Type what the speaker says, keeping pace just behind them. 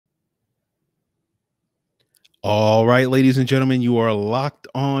All right, ladies and gentlemen, you are locked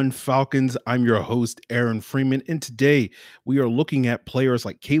on Falcons. I'm your host, Aaron Freeman, and today we are looking at players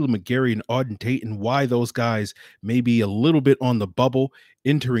like Kaleb McGary and Auden Tate and why those guys may be a little bit on the bubble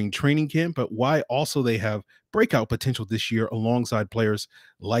entering training camp, but why also they have breakout potential this year alongside players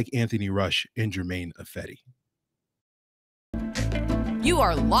like Anthony Rush and Germain Ifedi. You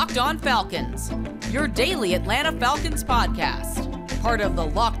are Locked On Falcons, your daily Atlanta Falcons podcast. Part of the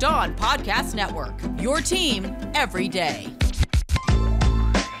Locked On Podcast Network, your team every day.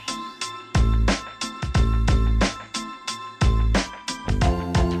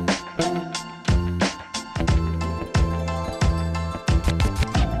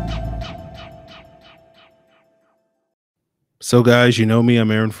 So, guys, you know me. I'm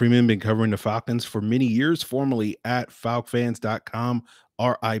Aaron Freeman, been covering the Falcons for many years, formerly at falcfans.com.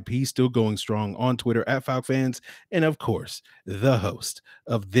 RIP, still going strong on Twitter at FalcFans, and of course, the host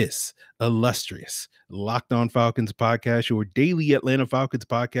of this illustrious Locked On Falcons podcast, your daily Atlanta Falcons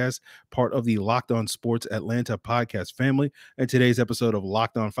podcast, part of the Locked On Sports Atlanta podcast family. And today's episode of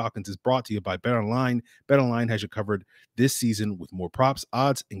Locked On Falcons is brought to you by BetOnline. BetOnline has you covered this season with more props,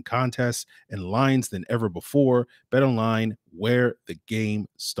 odds, and contests and lines than ever before. BetOnline, where the game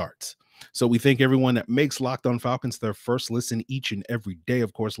starts. So we thank everyone that makes Locked On Falcons their first listen each and every day.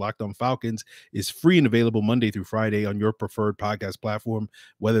 Of course, Locked On Falcons is free and available Monday through Friday on your preferred podcast platform,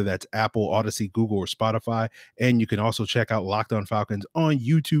 whether that's Apple, Odyssey, Google, or Spotify. And you can also check out Locked On Falcons on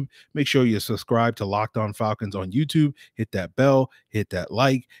YouTube. Make sure you subscribe to Locked On Falcons on YouTube. Hit that bell, hit that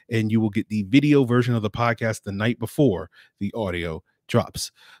like, and you will get the video version of the podcast the night before the audio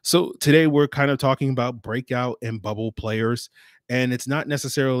drops. So today we're kind of talking about breakout and bubble players, and it's not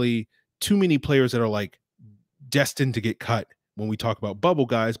necessarily too many players that are like destined to get cut when we talk about bubble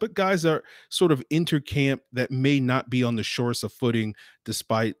guys, but guys that are sort of intercamp that may not be on the surest of footing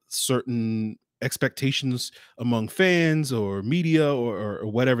despite certain expectations among fans or media or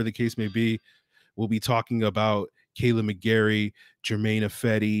whatever the case may be. We'll be talking about Kaleb McGary, Germain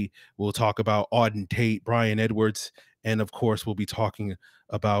Ifedi. We'll talk about Auden Tate, Bryan Edwards, and of course, we'll be talking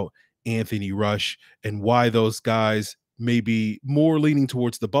about Anthony Rush and why those guys may be more leaning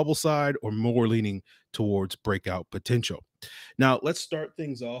towards the bubble side or more leaning towards breakout potential. Now, let's start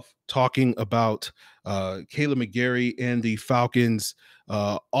things off talking about Kaleb McGary and the Falcons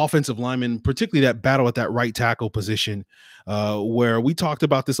offensive lineman, particularly that battle at that right tackle position, where we talked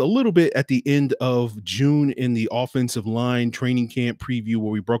about this a little bit at the end of June in the offensive line training camp preview,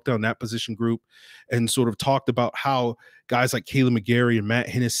 where we broke down that position group and sort of talked about how guys like Kaleb McGary and Matt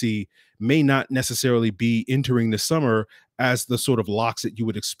Hennessy may not necessarily be entering the summer as the sort of locks that you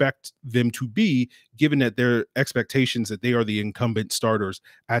would expect them to be, given that their expectations that they are the incumbent starters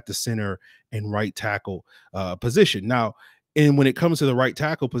at the center and right tackle position. Now, and when it comes to the right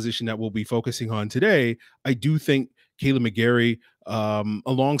tackle position that we'll be focusing on today, I do think Kaleb McGary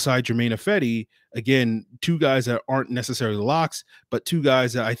alongside Germain Ifedi, again, two guys that aren't necessarily locks, but two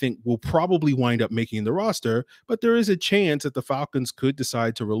guys that I think will probably wind up making the roster. But there is a chance that the Falcons could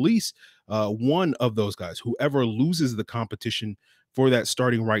decide to release one of those guys, whoever loses the competition for that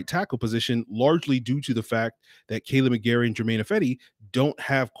starting right tackle position, largely due to the fact that Kaleb McGary and Germain Ifedi don't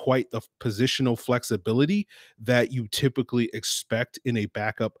have quite the positional flexibility that you typically expect in a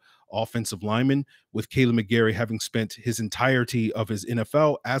backup offensive lineman, with Kaleb McGary having spent his entirety of his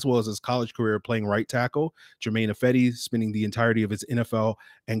NFL as well as his college career playing right tackle, Germain Ifedi spending the entirety of his NFL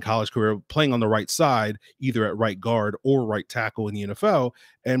and college career playing on the right side, either at right guard or right tackle in the NFL.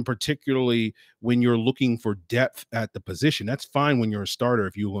 And particularly when you're looking for depth at the position, that's fine when you're a starter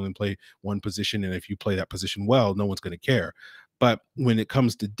if you only play one position, and if you play that position well, no one's going to care. But when it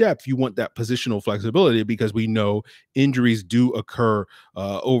comes to depth, you want that positional flexibility, because we know injuries do occur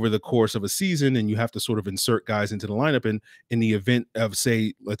over the course of a season, and you have to sort of insert guys into the lineup. And in the event of,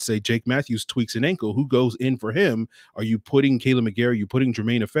 say, let's say Jake Matthews tweaks an ankle, who goes in for him? Are you putting Kaleb McGary? Are you putting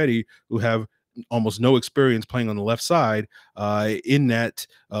Germain Ifedi, who have almost no experience playing on the left side in that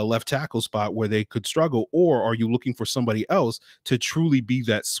left tackle spot where they could struggle? Or are you looking for somebody else to truly be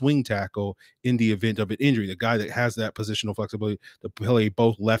that swing tackle in the event of an injury, the guy that has that positional flexibility to play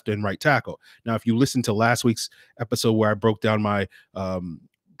both left and right tackle? Now, if you listen to last week's episode where I broke down my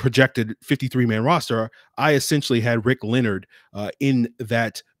projected 53-man roster, I essentially had Rick Leonard in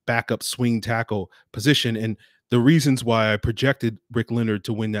that backup swing tackle position. And the reasons why I projected Rick Leonard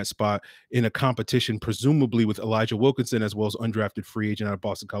to win that spot in a competition, presumably with Elijah Wilkinson, as well as undrafted free agent out of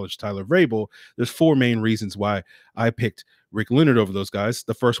Boston College, Tyler Vrabel, there's four main reasons why I picked Rick Leonard over those guys.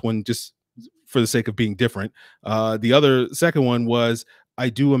 The first one, just for the sake of being different. The second one was I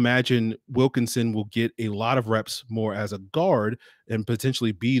do imagine Wilkinson will get a lot of reps more as a guard and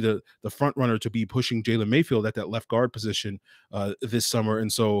potentially be the front runner to be pushing Jalen Mayfield at that left guard position this summer.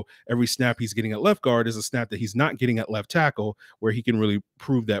 And so every snap he's getting at left guard is a snap that he's not getting at left tackle, where he can really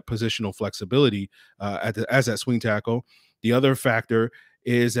prove that positional flexibility as that swing tackle. The other factor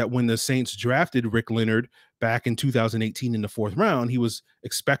is that when the Saints drafted Rick Leonard back in 2018 in the 4th round, he was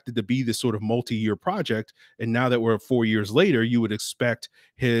expected to be this sort of multi-year project. And now that we're 4 years later, you would expect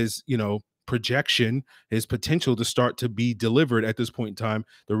his, projection, his potential to start to be delivered at this point in time.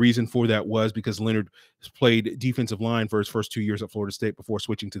 The reason for that was because Leonard played defensive line for his first 2 years at Florida State before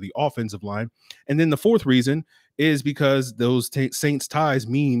switching to the offensive line. And then the fourth reason is because those Saints ties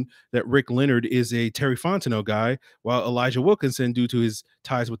mean that Rick Leonard is a Terry Fontenot guy, while Elijah Wilkinson, due to his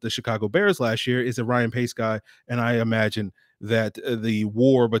ties with the Chicago Bears last year, is a Ryan Pace guy. And I imagine that the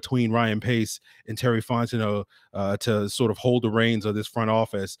war between Ryan Pace and Terry Fontenot to sort of hold the reins of this front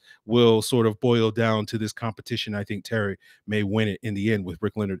office will sort of boil down to this competition. I think Terry may win it in the end, with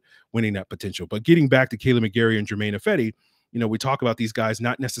Rick Leonard winning that potential. But getting back to Kaleb McGary and Germain Ifedi, we talk about these guys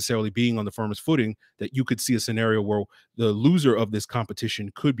not necessarily being on the firmest footing, that you could see a scenario where the loser of this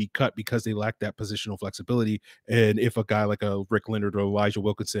competition could be cut because they lack that positional flexibility. And if a guy like a Rick Leonard or Elijah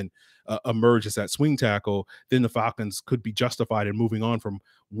Wilkinson emerge as that swing tackle, then the Falcons could be justified in moving on from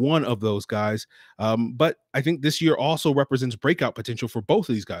one of those guys. But I think this year also represents breakout potential for both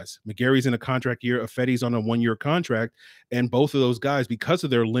of these guys. McGary's in a contract year, Ifedi's on a 1-year contract, and both of those guys, because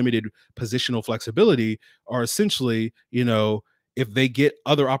of their limited positional flexibility, are essentially, if they get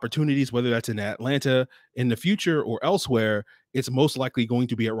other opportunities, whether that's in Atlanta in the future or elsewhere, it's most likely going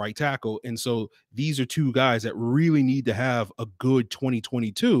to be at right tackle. And so these are two guys that really need to have a good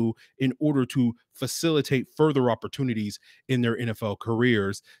 2022 in order to facilitate further opportunities in their NFL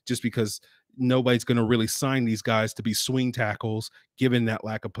careers, just because nobody's going to really sign these guys to be swing tackles, given that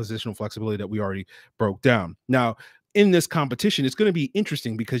lack of positional flexibility that we already broke down. Now, in this competition, it's going to be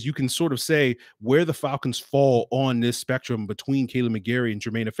interesting because you can sort of say where the Falcons fall on this spectrum between Kaleb McGary and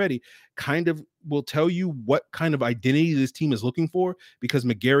Germain Ifedi kind of will tell you what kind of identity this team is looking for, because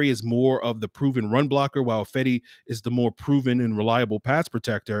McGary is more of the proven run blocker, while Ifedi is the more proven and reliable pass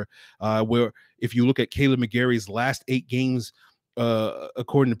protector, where if you look at Kaleb McGary's last 8 games,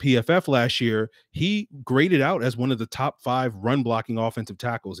 according to PFF last year, he graded out as one of the top 5 run blocking offensive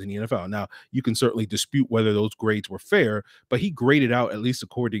tackles in the NFL. Now, you can certainly dispute whether those grades were fair, but he graded out, at least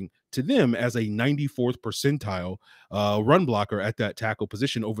according to them, as a 94th percentile run blocker at that tackle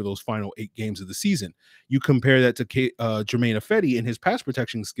position over those final 8 games of the season. You compare that to Germain Ifedi and his pass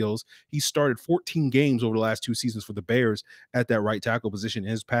protection skills. He started 14 games over the last 2 seasons for the Bears at that right tackle position.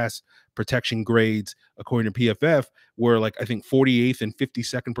 His pass protection grades, according to PFF, were like, I think, 48th and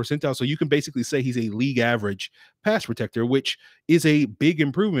 52nd percentile. So you can basically say he's a league average pass protector, which is a big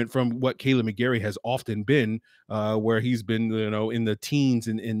improvement from what Kaleb McGary has often been, where he's been, in the teens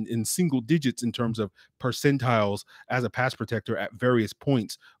and in single digits in terms of percentiles as a pass protector at various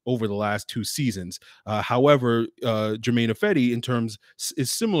points over the last 2 seasons. However, Germain Ifedi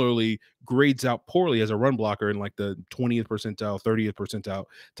is similarly grades out poorly as a run blocker in like the 20th percentile, 30th percentile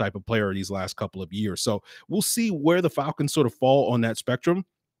type of player these last couple of years. So we'll see where the Falcons sort of fall on that spectrum.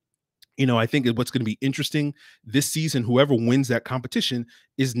 I think what's going to be interesting this season, whoever wins that competition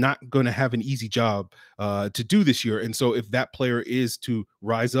is not going to have an easy job to do this year. And so if that player is to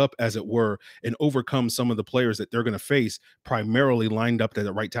rise up, as it were, and overcome some of the players that they're going to face, primarily lined up at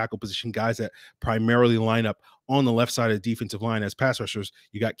the right tackle position, guys that primarily line up on the left side of the defensive line as pass rushers.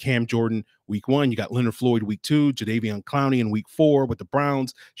 You got Cam Jordan week 1, you got Leonard Floyd week 2, Jadeveon Clowney in week 4 with the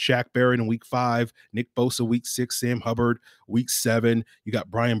Browns, Shaq Barrett in week 5, Nick Bosa week 6, Sam Hubbard week 7. You got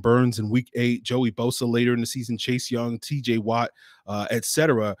Brian Burns in week 8, Joey Bosa later in the season, Chase Young, TJ Watt,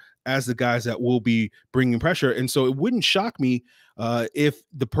 etc., as the guys that will be bringing pressure. And so it wouldn't shock me if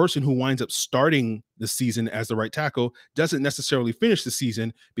the person who winds up starting the season as the right tackle doesn't necessarily finish the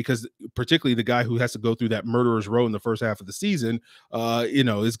season, because particularly the guy who has to go through that murderer's row in the first half of the season,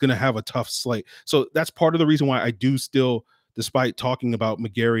 is going to have a tough slate. So that's part of the reason why I do still, despite talking about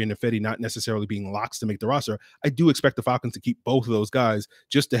McGary and Ifedi not necessarily being locks to make the roster, I do expect the Falcons to keep both of those guys,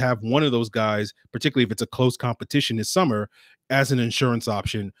 just to have one of those guys, particularly if it's a close competition this summer, as an insurance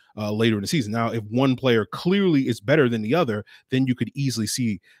option later in the season. Now, if one player clearly is better than the other, then you could easily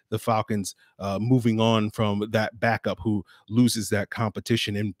see the Falcons moving on from that backup who loses that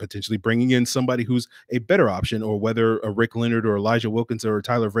competition and potentially bringing in somebody who's a better option, or whether a Rick Leonard or Elijah Wilkinson or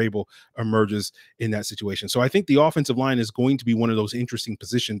Tyler Vrabel emerges in that situation. So I think the offensive line is going to be one of those interesting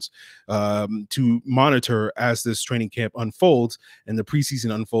positions to monitor as this training camp unfolds and the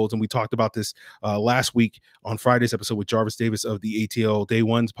preseason unfolds. And we talked about this last week on Friday's episode with Jarvis Davis listeners of the ATL Day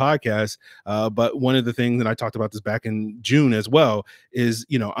Ones podcast. But one of the things, and I talked about this back in June as well, is,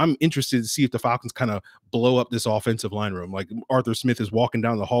 I'm interested to see if the Falcons kind of blow up this offensive line room. Like Arthur Smith is walking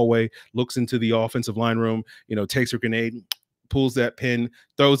down the hallway, looks into the offensive line room, takes her grenade, pulls that pin,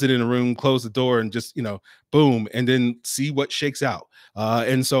 throws it in a room, close the door, and just, boom, and then see what shakes out.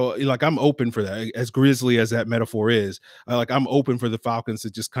 And so, like, I'm open for that. As grisly as that metaphor is, I'm open for the Falcons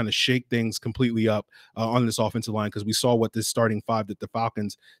to just kind of shake things completely up on this offensive line, because we saw what this starting five that the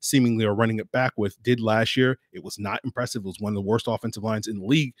Falcons seemingly are running it back with did last year. It was not impressive. It was one of the worst offensive lines in the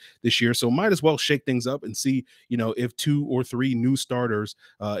league this year. So might as well shake things up and see, if 2 or 3 new starters,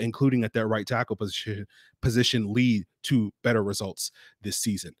 including at that right tackle position, lead to better results this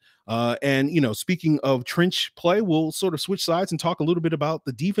season. And speaking of trench play, we'll sort of switch sides and talk a little bit about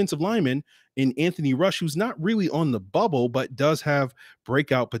the defensive lineman in Anthony Rush, who's not really on the bubble, but does have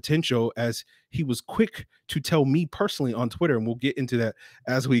breakout potential, as he was quick to tell me personally on Twitter. And we'll get into that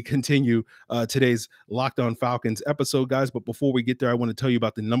as we continue today's Locked On Falcons episode, guys. But before we get there, I want to tell you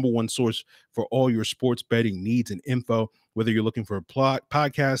about the number one source for all your sports betting needs and info. Whether you're looking for a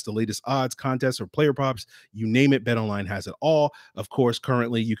podcast, the latest odds, contests, or player props, you name it, BetOnline has it all. Of course,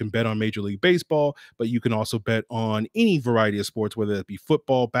 currently you can bet on Major League Baseball, but you can also bet on any variety of sports, whether it be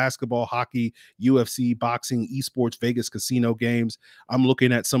football, basketball, hockey, UFC, boxing, esports, Vegas casino games. I'm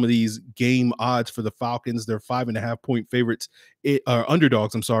looking at some of these game odds for the Falcons. They're 5.5-point favorites,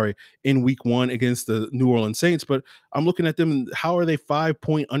 underdogs, in week 1 against the New Orleans Saints. But I'm looking at them. How are they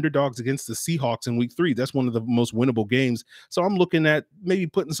 5-point underdogs against the Seahawks in week 3? That's one of the most winnable games. So I'm looking at maybe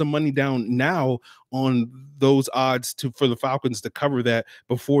putting some money down now on those odds for the Falcons to cover that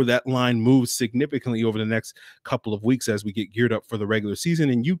before that line moves significantly over the next couple of weeks as we get geared up for the regular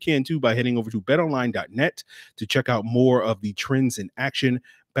season. And you can too by heading over to betonline.net to check out more of the trends in action.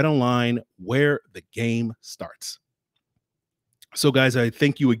 BetOnline, where the game starts. So, guys, I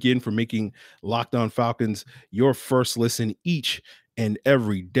thank you again for making Locked On Falcons your first listen each and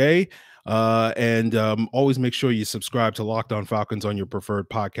every day. And always make sure you subscribe to Locked On Falcons on your preferred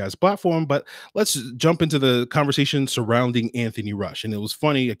podcast platform. But let's jump into the conversation surrounding Anthony Rush. And it was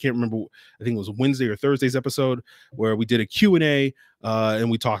funny. I can't remember. I think it was Wednesday or Thursday's episode where we did a Q&A and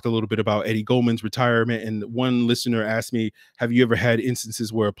we talked a little bit about Eddie Goldman's retirement. And one listener asked me, have you ever had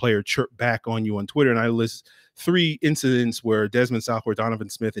instances where a player chirped back on you on Twitter? And I list 3 incidents where Desmond Southworth, Donovan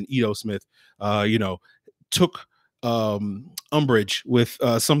Smith, and Ito Smith, took umbrage with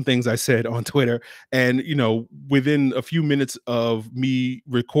some things I said on Twitter. And within a few minutes of me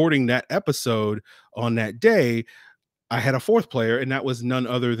recording that episode on that day, I had a 4th player, and that was none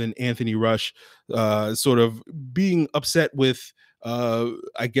other than Anthony Rush, sort of being upset with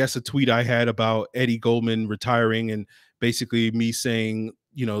I guess a tweet I had about Eddie Goldman retiring, and basically me saying,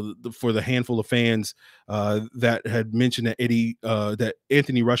 for the handful of fans that had mentioned that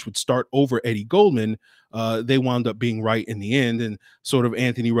Anthony Rush would start over Eddie Goldman, they wound up being right in the end. And sort of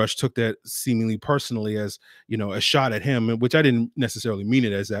Anthony Rush took that seemingly personally as, a shot at him, which I didn't necessarily mean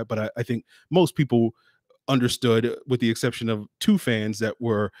it as that, but I think most people understood, with the exception of 2 fans that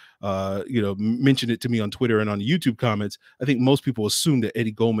were, mentioned it to me on Twitter and on the YouTube comments. I think most people assumed that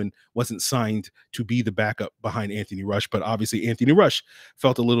Eddie Goldman wasn't signed to be the backup behind Anthony Rush, but obviously Anthony Rush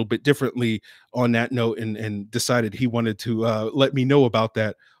felt a little bit differently on that note and decided he wanted to let me know about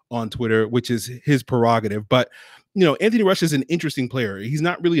that on Twitter, which is his prerogative. But Anthony Rush is an interesting player. He's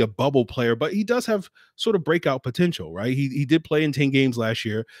not really a bubble player, but he does have sort of breakout potential, right? He did play in 10 games last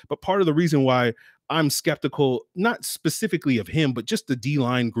year, but part of the reason why I'm skeptical, not specifically of him, but just the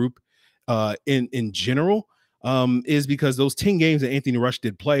D-line group in general, is because those 10 games that Anthony Rush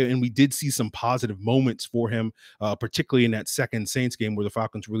did play, and we did see some positive moments for him, particularly in that second Saints game where the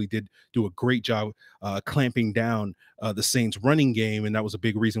Falcons really did do a great job clamping down the Saints running game. And that was a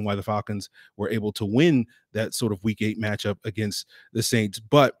big reason why the Falcons were able to win that sort of week 8 matchup against the Saints.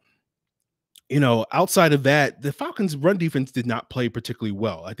 But outside of that, the Falcons' run defense did not play particularly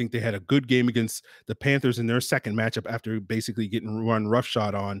well. I think they had a good game against the Panthers in their second matchup after basically getting run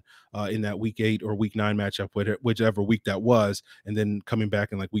roughshod on in that week 8 or week 9 matchup, whichever week that was, and then coming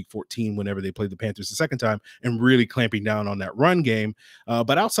back in like week 14 whenever they played the Panthers the second time and really clamping down on that run game.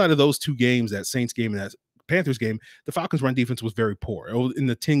 But outside of those 2 games, that Saints game and that Panthers game, the Falcons run defense was very poor. In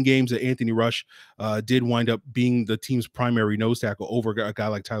the 10 games that Anthony Rush did wind up being the team's primary nose tackle over a guy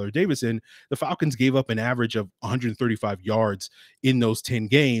like Tyler Davison, the Falcons gave up an average of 135 yards in those 10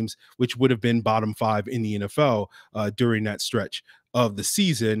 games, which would have been bottom 5 in the NFL during that stretch of the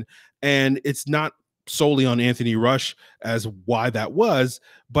season. And it's not solely on Anthony Rush as why that was,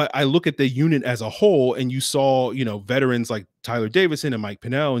 but I look at the unit as a whole, and you saw, veterans like Tyler Davison and Mike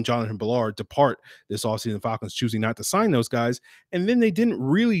Pennell and Jonathan Ballard depart this offseason. The Falcons choosing not to sign those guys, and then they didn't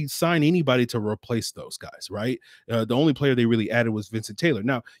really sign anybody to replace those guys, right? The only player they really added was Vincent Taylor.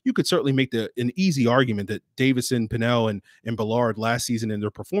 Now, you could certainly make an easy argument that Davison, Pennell, and Ballard last season and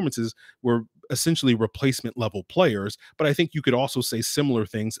their performances were essentially replacement level players, but I think you could also say similar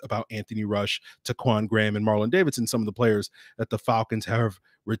things about Anthony Rush, Taquan Graham, and Marlon Davidson, some of the players that the Falcons have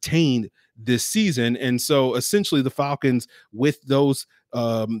retained this season. And so essentially the Falcons, with those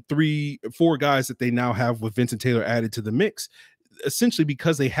 3-4 guys that they now have with Vincent Taylor added to the mix, essentially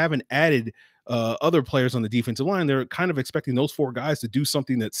because they haven't added other players on the defensive line, they're kind of expecting those 4 guys to do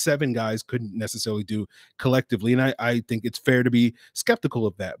something that 7 guys couldn't necessarily do collectively. And I think it's fair to be skeptical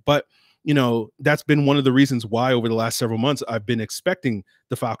of that. But that's been one of the reasons why over the last several months I've been expecting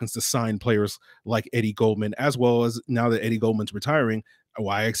the Falcons to sign players like Eddie Goldman, as well as now that Eddie Goldman's retiring,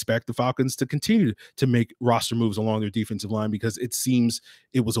 why I expect the Falcons to continue to make roster moves along their defensive line, because it seems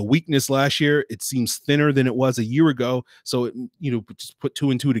it was a weakness last year. It seems thinner than it was a year ago. So, just put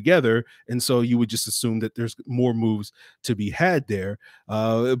 2 and 2 together. And so you would just assume that there's more moves to be had there.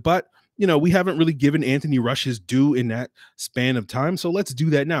 But we haven't really given Anthony Rush his due in that span of time. So let's do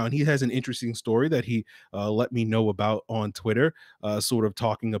that now. And he has an interesting story that he let me know about on Twitter, sort of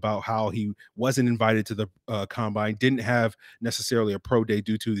talking about how he wasn't invited to the combine, didn't have necessarily a pro day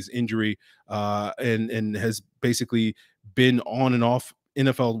due to his injury, and has basically been on and off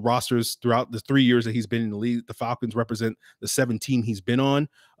NFL rosters throughout the 3 years that he's been in the league. The Falcons represent the 7 team he's been on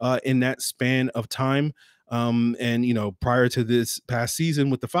in that span of time. And prior to this past season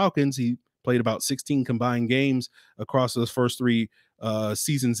with the Falcons, he played about 16 combined games across those first 3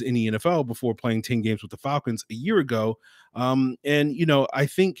 seasons in the NFL before playing 10 games with the Falcons a year ago. I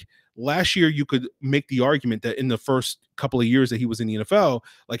think last year you could make the argument that in the first couple of years that he was in the NFL,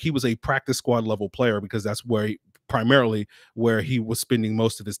 like, he was a practice squad level player, because that's primarily where he was spending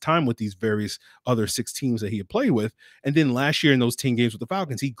most of his time with these various other 6 teams that he had played with. And then last year in those 10 games with the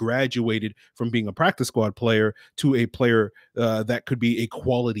Falcons, he graduated from being a practice squad player to a player that could be a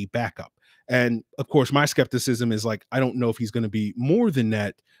quality backup. And of course, my skepticism is like, I don't know if he's going to be more than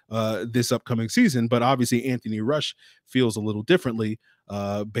that this upcoming season, but obviously Anthony Rush feels a little differently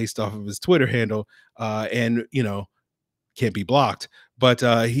based off of his Twitter handle. And can't be blocked, but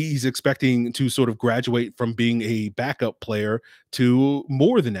he's expecting to sort of graduate from being a backup player to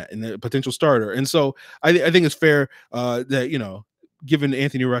more than that, and a potential starter. And so I think it's fair that, given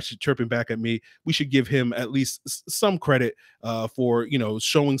Anthony Rush chirping back at me, we should give him at least some credit for,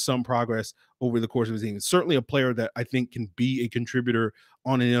 showing some progress over the course of his game. Certainly a player that I think can be a contributor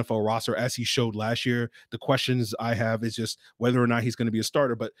on an NFL roster, as he showed last year. The questions I have is just whether or not he's going to be a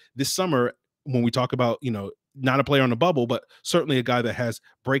starter. But this summer, when we talk about, not a player on the bubble, but certainly a guy that has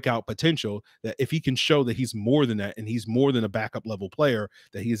breakout potential, that if he can show that he's more than that, and he's more than a backup level player,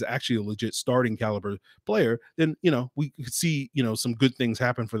 that he is actually a legit starting caliber player, then, we could see, some good things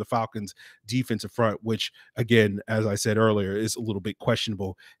happen for the Falcons defensive front, which, again, as I said earlier, is a little bit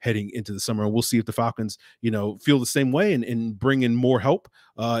questionable heading into the summer. And we'll see if the Falcons, feel the same way and bring in more help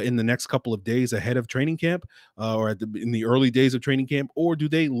in the next couple of days ahead of training camp, or in the early days of training camp, or do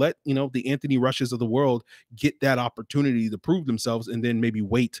they let, the Anthony Rushes of the world get that opportunity to prove themselves and then maybe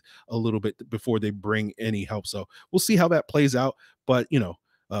wait a little bit before they bring any help. So we'll see how that plays out. But,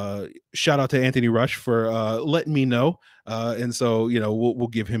 shout out to Anthony Rush for letting me know. And so, we'll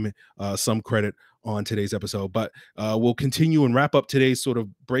give him some credit on today's episode. But we'll continue and wrap up today's sort of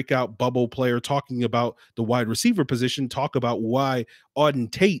breakout bubble player, talking about the wide receiver position, talk about why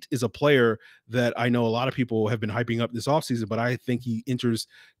Auden Tate is a player that I know a lot of people have been hyping up this offseason, but I think he enters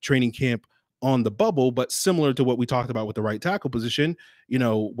training camp on the bubble. But similar to what we talked about with the right tackle position,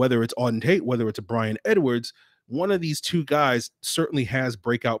 whether it's Auden Tate, whether it's a Bryan Edwards, one of these 2 guys certainly has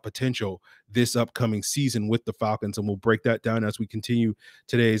breakout potential this upcoming season with the Falcons, and we'll break that down as we continue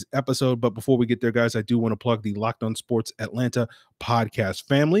today's episode. But before we get there, guys, I do want to plug the Locked On Sports Atlanta podcast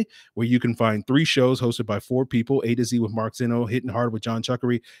family, where you can find 3 shows hosted by 4 people: A to Z with Mark Zeno, Hitting Hard with John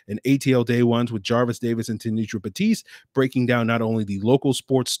Chuckery, and ATL Day Ones with Jarvis Davis and Tanisha Batiste, breaking down not only the local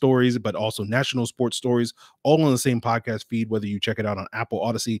sports stories, but also national sports stories, all on the same podcast feed, whether you check it out on Apple,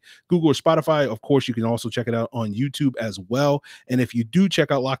 Odyssey, Google, or Spotify. Of course, you can also check it out on YouTube as well. And if you do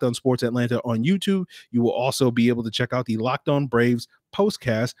check out Locked On Sports Atlanta on YouTube, you will also be able to check out the Locked On Braves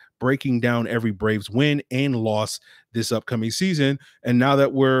postcast, breaking down every Braves win and loss this upcoming season. And now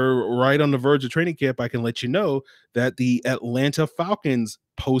that we're right on the verge of training camp, I can let you know that the Atlanta Falcons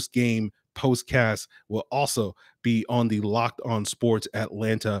post-game postcast will also be on the Locked On Sports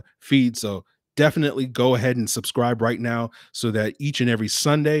Atlanta feed. So definitely go ahead and subscribe right now so that each and every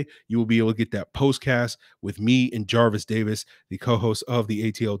Sunday you will be able to get that postcast with me and Jarvis Davis, the co-host of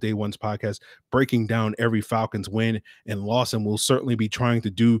the ATL Day Ones podcast, breaking down every Falcons win and loss. And we'll certainly be trying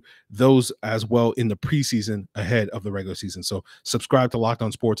to do those as well in the preseason ahead of the regular season. So subscribe to Locked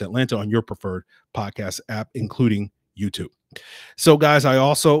On Sports Atlanta on your preferred podcast app, including YouTube. So guys, I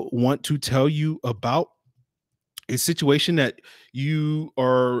also want to tell you about a situation that you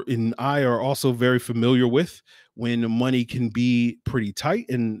are and I are also very familiar with when money can be pretty tight,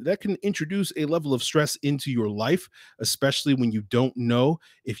 and that can introduce a level of stress into your life, especially when you don't know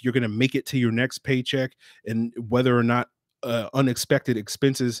if you're going to make it to your next paycheck and whether or not unexpected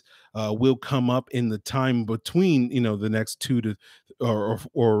expenses will come up in the time between the next 2 to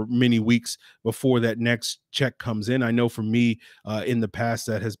or many weeks before that next check comes in. I know for me in the past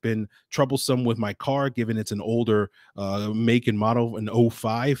that has been troublesome with my car, given it's an older make and model, an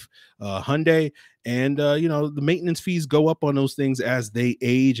 '05 Hyundai. And the maintenance fees go up on those things as they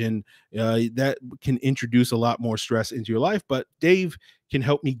age, and that can introduce a lot more stress into your life. But Dave can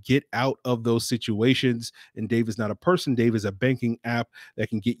help me get out of those situations. And Dave is not a person. Dave is a banking app that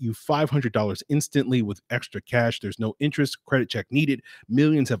can get you $500 instantly with extra cash. There's no interest, credit check needed.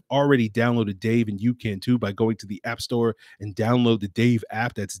 Millions have already downloaded Dave, and you can too by going to the App Store and download the Dave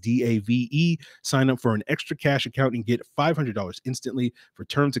app. That's DAVE. Sign up for an extra cash account and get $500 instantly. For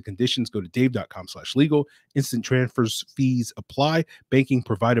terms and conditions, go to dave.com/legal. Instant transfers fees apply. Banking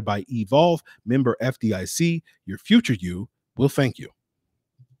provided by Evolve. Member FDIC. Your future you will thank you.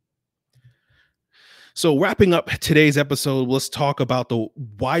 So wrapping up today's episode, let's talk about the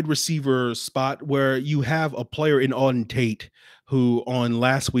wide receiver spot where you have a player in Auden Tate who on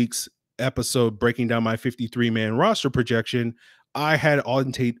last week's episode, breaking down my 53-man roster projection, I had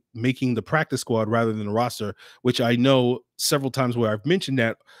Auden Tate making the practice squad rather than the roster, which I know several times where I've mentioned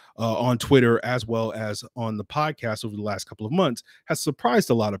that on Twitter as well as on the podcast over the last couple of months has surprised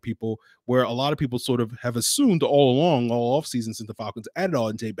a lot of people, where a lot of people sort of have assumed all along, all offseason since the Falcons added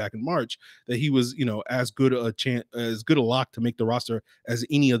Auden Tate back in March, that he was, as good a lock to make the roster as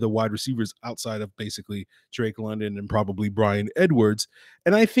any of the wide receivers outside of basically Drake London and probably Bryan Edwards.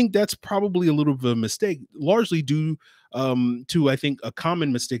 And I think that's probably a little bit of a mistake, largely due to, I think, a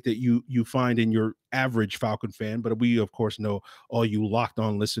common mistake that you find in your average Falcon fan. But we, of course, know all you Locked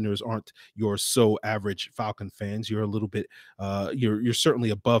On listeners aren't your so average Falcon fans. You're a little bit, you're certainly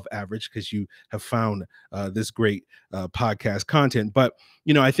above average because you have found this great podcast content. But,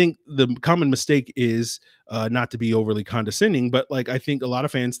 I think the common mistake is not to be overly condescending, but I think a lot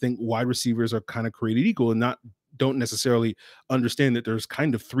of fans think wide receivers are kind of created equal and don't necessarily understand that there's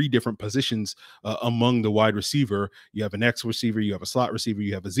kind of three different positions among the wide receiver. You have an X receiver, you have a slot receiver,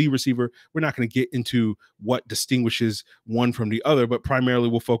 you have a Z receiver. We're not going to get into what distinguishes one from the other, but primarily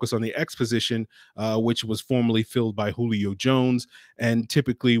we'll focus on the X position, which was formerly filled by Julio Jones. And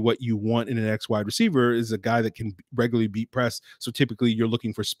typically what you want in an X wide receiver is a guy that can regularly beat press. So typically you're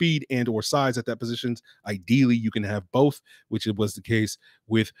looking for speed and or size at that position. Ideally, you can have both, which was the case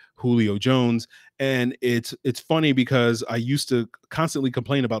with Julio Jones. And it's funny because I used to constantly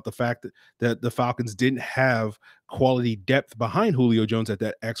complain about the fact that the Falcons didn't have quality depth behind Julio Jones at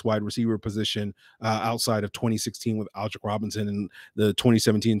that X wide receiver position outside of 2016 with Aldrick Robinson and the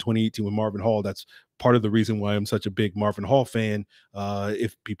 2017 and 2018 with Marvin Hall. That's part of the reason why I'm such a big Marvin Hall fan,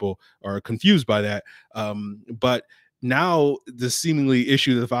 if people are confused by that. But now the seemingly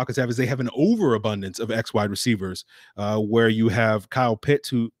issue that the Falcons have is they have an overabundance of X wide receivers, where you have Kyle Pitts,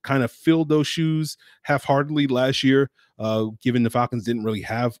 who kind of filled those shoes half-heartedly last year, given the Falcons didn't really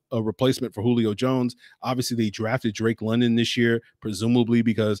have a replacement for Julio Jones. Obviously, they drafted Drake London this year, presumably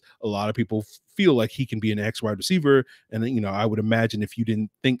because a lot of people feel like he can be an X wide receiver. And, I would imagine if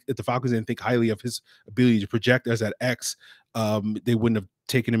the Falcons didn't think highly of his ability to project as that X, they wouldn't have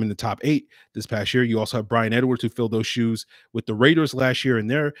taken him in the top 8 this past year. You also have Bryan Edwards, who filled those shoes with the Raiders last year in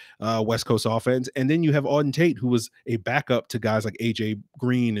their West Coast offense. And then you have Auden Tate, who was a backup to guys like AJ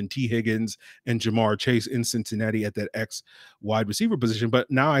Green and T. Higgins and Jamar Chase in Cincinnati at that X wide receiver position. But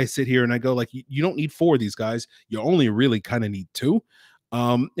now I sit here and I go, you don't need 4 of these guys. You only really kind of need 2.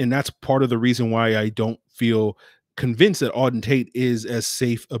 And that's part of the reason why I don't feel convinced that Auden Tate is as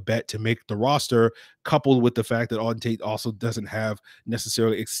safe a bet to make the roster, coupled with the fact that Auden Tate also doesn't have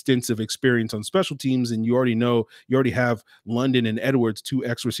necessarily extensive experience on special teams. And you already have London and Edwards, 2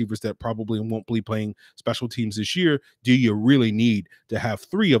 X receivers that probably won't be playing special teams this year. Do you really need to have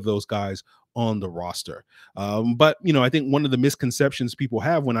 3 of those guys on the roster. But, I think one of the misconceptions people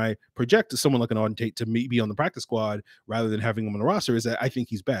have when I project someone like an Auden Tate to be on the practice squad rather than having him on the roster is that I think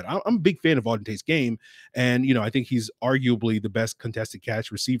he's bad. I'm a big fan of Auden Tate's game. And, I think he's arguably the best contested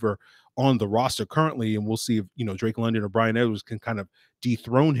catch receiver on the roster currently. And we'll see if, Drake London or Bryan Edwards can kind of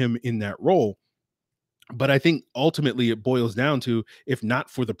dethrone him in that role. But I think ultimately it boils down to, if not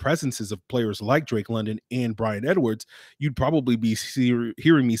for the presences of players like Drake London and Bryan Edwards, you'd probably be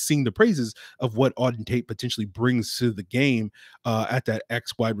hearing me sing the praises of what Auden Tate potentially brings to the game at that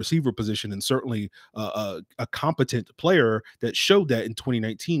X wide receiver position. And certainly a competent player that showed that in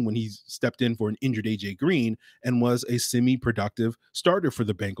 2019 when he stepped in for an injured AJ Green and was a semi-productive starter for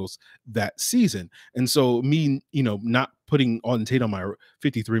the Bengals that season. And so me, not putting Auden Tate on my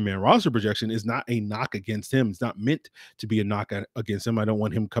 53-man roster projection is not a knock against him. It's not meant to be a knock against him. I don't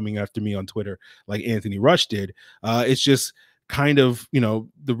want him coming after me on Twitter like Anthony Rush did. It's just kind of,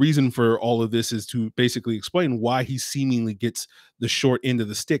 the reason for all of this is to basically explain why he seemingly gets the short end of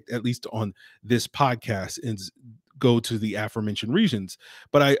the stick, at least on this podcast, and go to the aforementioned reasons.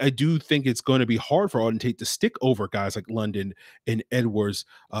 But I do think it's going to be hard for Auden Tate to stick over guys like London and Edwards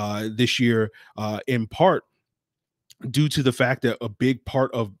this year, in part due to the fact that a big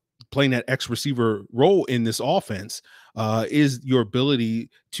part of playing that X receiver role in this offense is your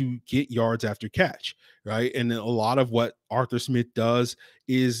ability to get yards after catch, right? And a lot of what Arthur Smith does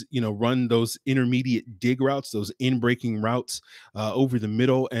is, run those intermediate dig routes, those in-breaking routes over the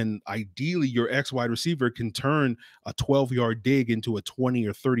middle. And ideally, your X wide receiver can turn a 12-yard dig into a 20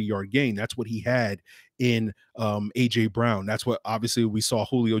 or 30-yard gain. That's what he had in AJ Brown. That's what obviously we saw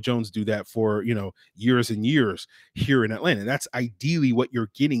Julio Jones do that for, years and years here in Atlanta. That's ideally what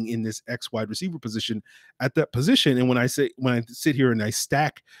you're getting in this X wide receiver position at that position. And when I sit here and I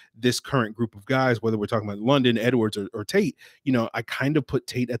stack this current group of guys, whether we're talking about London, Edwards, or Tate, I kind of put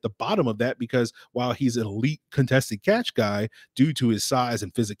Tate at the bottom of that, because while he's an elite contested catch guy due to his size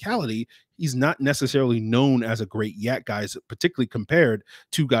and physicality, he's not necessarily known as a great yak guy, particularly compared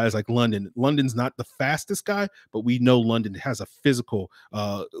to guys like London. London's not the fastest guy, but we know London has a physical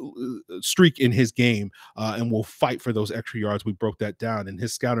streak in his game and will fight for those extra yards. We broke that down in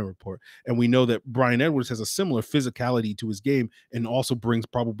his scouting report. And we know that Bryan Edwards has a similar physicality to his game and also brings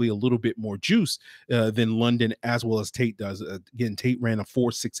probably a little bit more juice than London as well as Tate does. Again, Tate ran a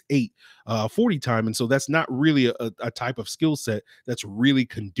 4.68 40 time. And so that's not really a type of skill set that's really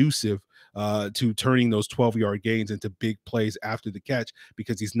conducive to turning those 12-yard gains into big plays after the catch,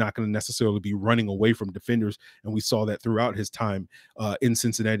 because he's not going to necessarily be running away from defenders. And we saw that throughout his time in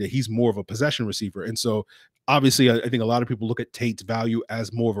Cincinnati. He's more of a possession receiver. And so obviously, I think a lot of people look at Tate's value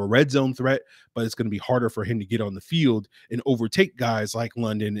as more of a red zone threat, but it's going to be harder for him to get on the field and overtake guys like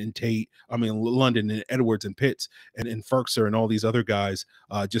London and London and Edwards and Pitts and Ferkser and all these other guys,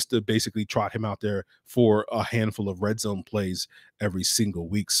 just to basically trot him out there for a handful of red zone plays every single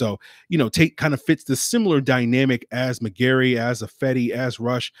week. So, Tate kind of fits the similar dynamic as McGary, as Ifedi, as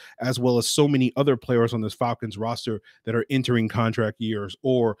Rush, as well as so many other players on this Falcons roster that are entering contract years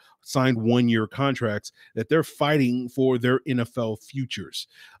or signed one-year contracts, that they're fighting for their NFL futures.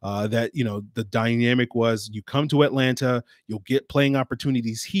 The dynamic was, you come to Atlanta, you'll get playing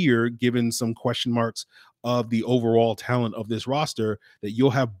opportunities here, given some question marks of the overall talent of this roster, that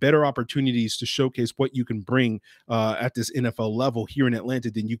you'll have better opportunities to showcase what you can bring at this NFL level here in Atlanta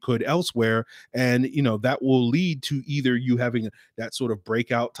than you could elsewhere. And, that will lead to either you having that sort of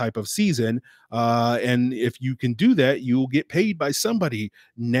breakout type of season. And if you can do that, you'll get paid by somebody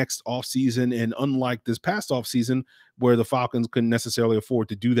next offseason. And unlike this past offseason, where the Falcons couldn't necessarily afford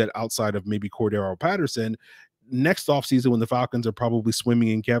to do that outside of maybe Cordero Patterson, next offseason, when the Falcons are probably swimming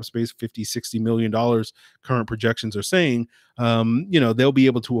in cap space, $50-60 million, current projections are saying, they'll be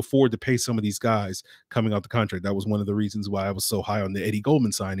able to afford to pay some of these guys coming out the contract. That was one of the reasons why I was so high on the Eddie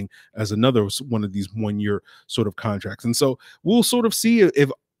Goldman signing as another one of these one-year sort of contracts. And so we'll sort of see if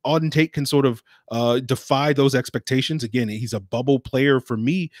Auden Tate can sort of defy those expectations. Again, he's a bubble player for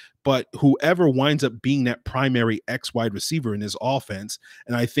me, but whoever winds up being that primary X wide receiver in his offense,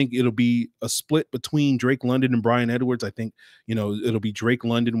 and I think it'll be a split between Drake London and Bryan Edwards. I think, it'll be Drake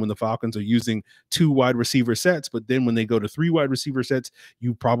London when the Falcons are using 2 wide receiver sets, but then when they go to 3 wide receiver sets,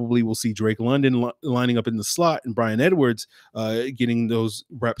 you probably will see Drake London lining up in the slot and Bryan Edwards getting those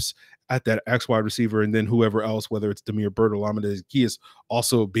reps at that X wide receiver, and then whoever else, whether it's Demir Bird or Lamade Zaccheaus,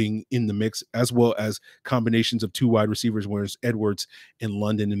 also being in the mix, as well as combinations of 2 wide receivers, where it's Edwards and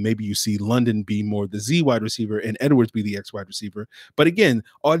London, and maybe you see London be more the Z wide receiver and Edwards be the X wide receiver. But again,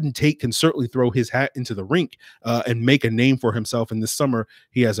 Auden Tate can certainly throw his hat into the rink and make a name for himself. In this summer,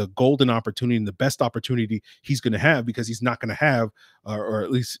 he has a golden opportunity, and the best opportunity he's going to have, because he's not going to have, or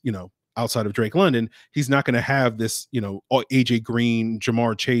at least, outside of Drake London, he's not going to have this, AJ Green,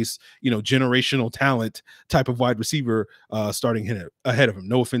 Jamar Chase, generational talent type of wide receiver starting ahead of him.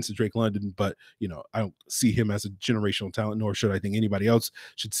 No offense to Drake London, but I don't see him as a generational talent, nor should I think anybody else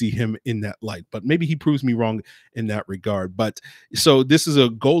should see him in that light. But maybe he proves me wrong in that regard. But so this is a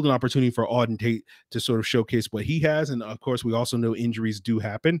golden opportunity for Auden Tate to sort of showcase what he has. And of course, we also know injuries do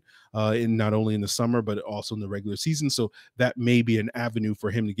happen in not only in the summer, but also in the regular season. So that may be an avenue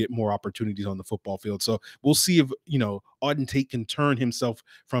for him to get more opportunities on the football field. So we'll see if, Auden Tate can turn himself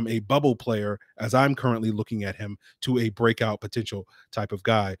from a bubble player, as I'm currently looking at him, to a breakout potential type of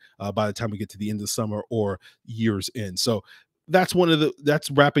guy by the time we get to the end of the summer or years in. So that's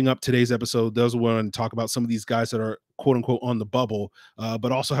wrapping up today's episode. Those want to talk about some of these guys that are quote unquote on the bubble,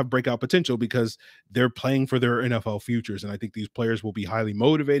 but also have breakout potential because they're playing for their NFL futures. And I think these players will be highly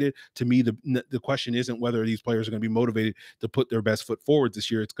motivated. To me, the question isn't whether these players are going to be motivated to put their best foot forward this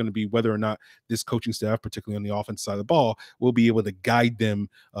year. It's going to be whether or not this coaching staff, particularly on the offense side of the ball, will be able to guide them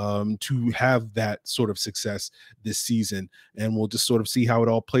to have that sort of success this season. And we'll just sort of see how it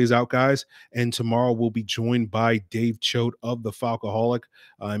all plays out, guys. And tomorrow we'll be joined by Dave Choate of the Falcoholic.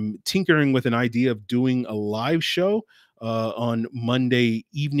 I'm tinkering with an idea of doing a live show on Monday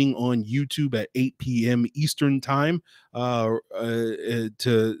evening on YouTube at 8 p.m. Eastern time with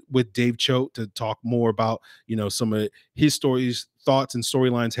Dave Choate to talk more about, some of his stories, thoughts, and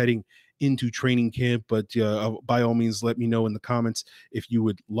storylines heading into training camp. But by all means, let me know in the comments if you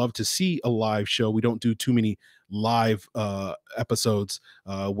would love to see a live show. We don't do too many live episodes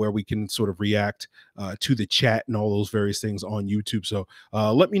where we can sort of react to the chat and all those various things on YouTube. So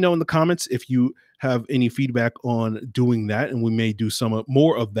let me know in the comments if you have any feedback on doing that, and we may do some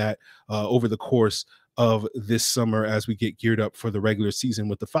more of that over the course of this summer as we get geared up for the regular season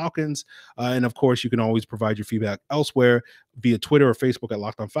with the Falcons. And of course, you can always provide your feedback elsewhere via Twitter or Facebook at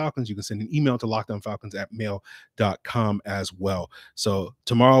Locked On Falcons. You can send an email to lockedonfalcons@mail.com as well. So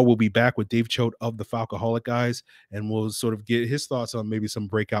tomorrow we'll be back with Dave Choate of the Falcoholic, guys, and we'll sort of get his thoughts on maybe some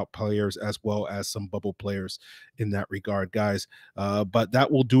breakout players as well as some bubble players in that regard, guys. But that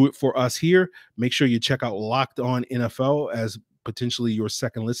will do it for us here. Make sure you check out Locked On NFL as potentially your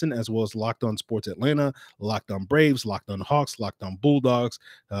second listen, as well as Locked On Sports Atlanta, Locked On Braves, Locked On Hawks, Locked On Bulldogs,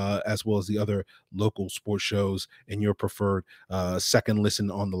 as well as the other local sports shows, and your preferred second listen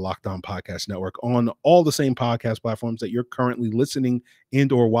on the Locked On Podcast Network on all the same podcast platforms that you're currently listening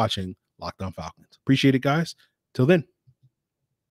and or watching Locked On Falcons. Appreciate it, guys. Till then.